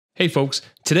Hey folks,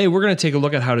 today we're going to take a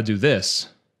look at how to do this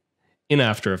in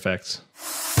After Effects.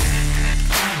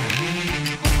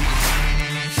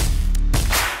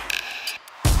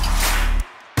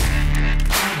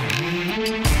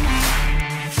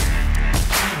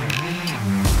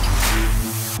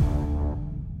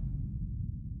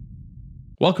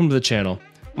 Welcome to the channel.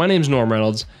 My name's Norm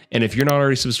Reynolds, and if you're not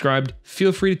already subscribed,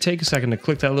 feel free to take a second to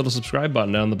click that little subscribe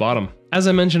button down the bottom. As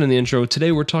I mentioned in the intro,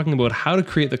 today we're talking about how to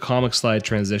create the comic slide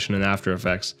transition in After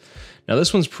Effects. Now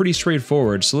this one's pretty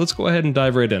straightforward, so let's go ahead and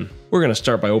dive right in. We're going to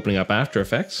start by opening up After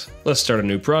Effects. Let's start a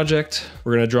new project.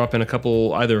 We're going to drop in a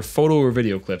couple either photo or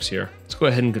video clips here. Let's go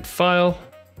ahead and get File,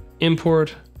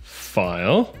 Import,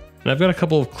 File. And I've got a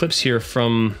couple of clips here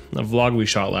from a vlog we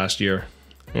shot last year.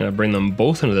 I'm going to bring them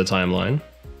both into the timeline.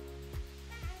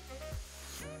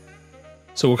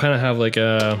 So we'll kind of have like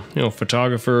a,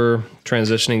 photographer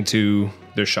transitioning to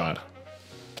their shot.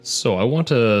 So I want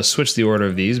to switch the order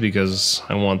of these because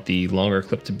I want the longer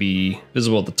clip to be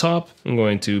visible at the top. I'm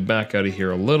going to back out of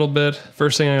here a little bit.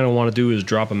 First thing I'm going to want to do is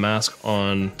drop a mask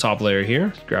on top layer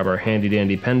here. Grab our handy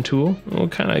dandy pen tool. And we'll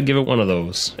kind of give it one of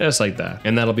those, just like that.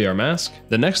 And that'll be our mask.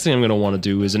 The next thing I'm going to want to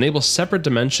do is enable separate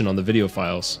dimension on the video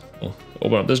files. We'll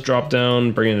open up this drop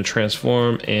down, bring in a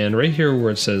transform, and right here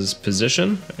where it says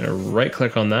position, I'm gonna right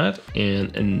click on that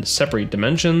and separate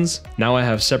dimensions. Now I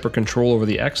have separate control over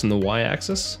the X and the Y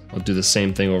axis. I'll do the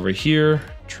same thing over here,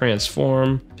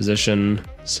 transform, position,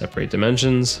 separate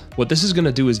dimensions. What this is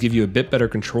gonna do is give you a bit better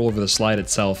control over the slide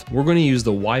itself. We're gonna use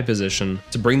the Y position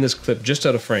to bring this clip just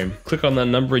out of frame. Click on that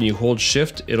number and you hold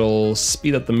shift, it'll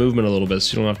speed up the movement a little bit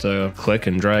so you don't have to click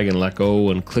and drag and let go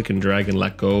and click and drag and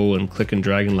let go and click and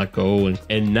drag and let go.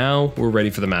 And now we're ready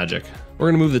for the magic. We're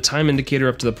gonna move the time indicator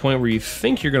up to the point where you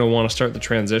think you're gonna wanna start the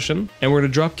transition, and we're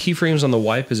gonna drop keyframes on the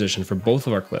Y position for both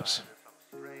of our clips.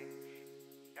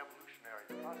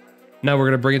 Now we're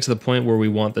going to bring it to the point where we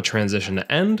want the transition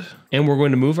to end, and we're going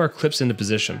to move our clips into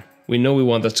position. We know we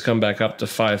want this to come back up to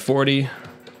 540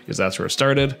 because that's where it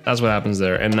started. That's what happens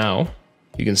there. And now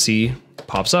you can see it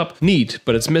pops up. Neat,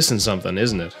 but it's missing something,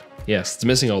 isn't it? Yes, it's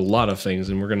missing a lot of things,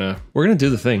 and we're gonna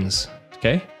do the things,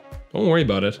 okay? Don't worry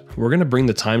about it. We're gonna bring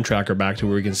the time tracker back to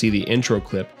where we can see the intro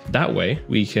clip. That way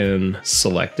we can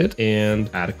select it and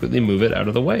adequately move it out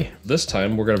of the way. This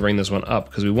time we're gonna bring this one up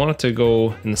because we want it to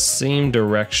go in the same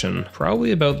direction,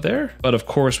 probably about there. But of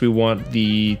course we want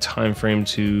the time frame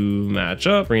to match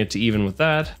up, bring it to even with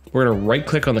that. We're gonna right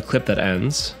click on the clip that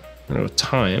ends. We're gonna go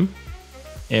time,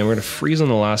 and we're gonna freeze on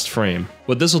the last frame.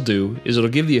 What this will do is it'll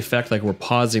give the effect like we're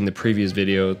pausing the previous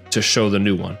video to show the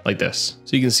new one, like this.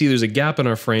 So you can see there's a gap in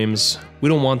our frames. We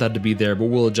don't want that to be there, but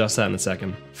we'll adjust that in a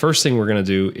second. First thing we're gonna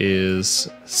do is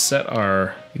set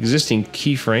our existing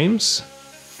keyframes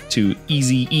to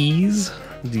easy ease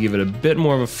to give it a bit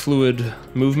more of a fluid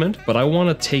movement, but I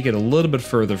wanna take it a little bit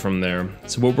further from there.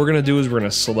 So what we're gonna do is we're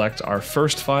gonna select our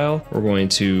first file. We're going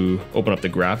to open up the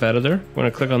graph editor. We're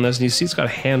gonna click on this and you see it's got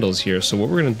handles here. So what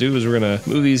we're gonna do is we're gonna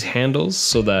move these handles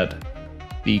so that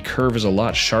the curve is a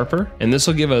lot sharper. And this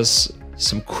will give us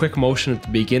some quick motion at the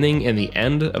beginning and the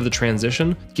end of the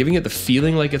transition, giving it the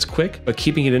feeling like it's quick, but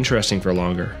keeping it interesting for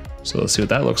longer. So let's see what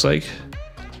that looks like.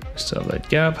 Still have that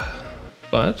gap,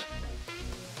 but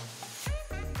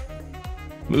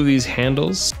move these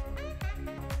handles.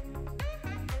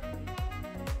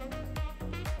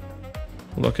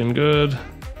 Looking good.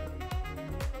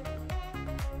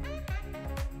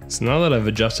 So now that I've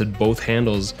adjusted both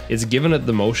handles, it's given it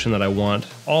the motion that I want.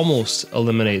 Almost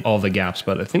eliminate all the gaps,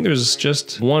 but I think there's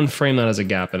just one frame that has a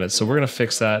gap in it. So we're gonna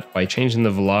fix that by changing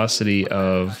the velocity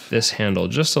of this handle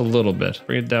just a little bit.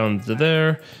 Bring it down to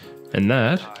there, and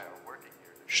that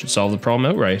should solve the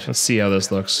problem outright. Let's see how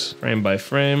this looks frame by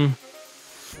frame.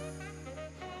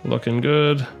 Looking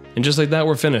good. And just like that,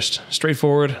 we're finished.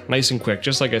 Straightforward, nice and quick,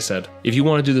 just like I said. If you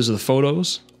want to do this with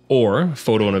photos or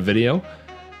photo and a video,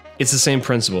 it's the same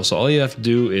principle. So all you have to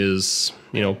do is,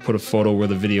 put a photo where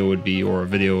the video would be, or a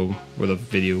video where the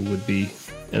video would be,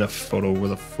 and a photo where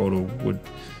the photo would.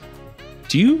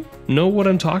 Do you know what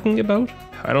I'm talking about?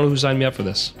 I don't know who signed me up for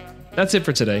this. That's it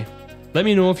for today. Let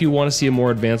me know if you want to see a more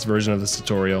advanced version of this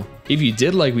tutorial. If you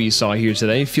did like what you saw here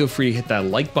today, feel free to hit that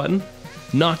like button.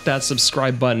 Knock that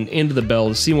subscribe button into the bell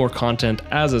to see more content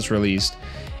as it's released.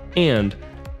 And,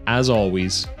 as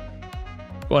always,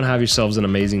 go and have yourselves an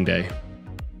amazing day.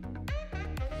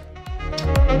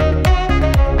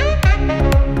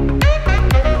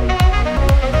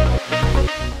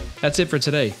 That's it for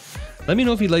today. Let me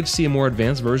know if you'd like to see a more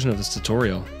advanced version of this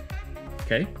tutorial.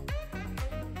 Okay?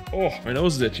 Oh, my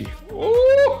nose is itchy.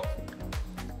 Oh!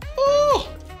 Oh!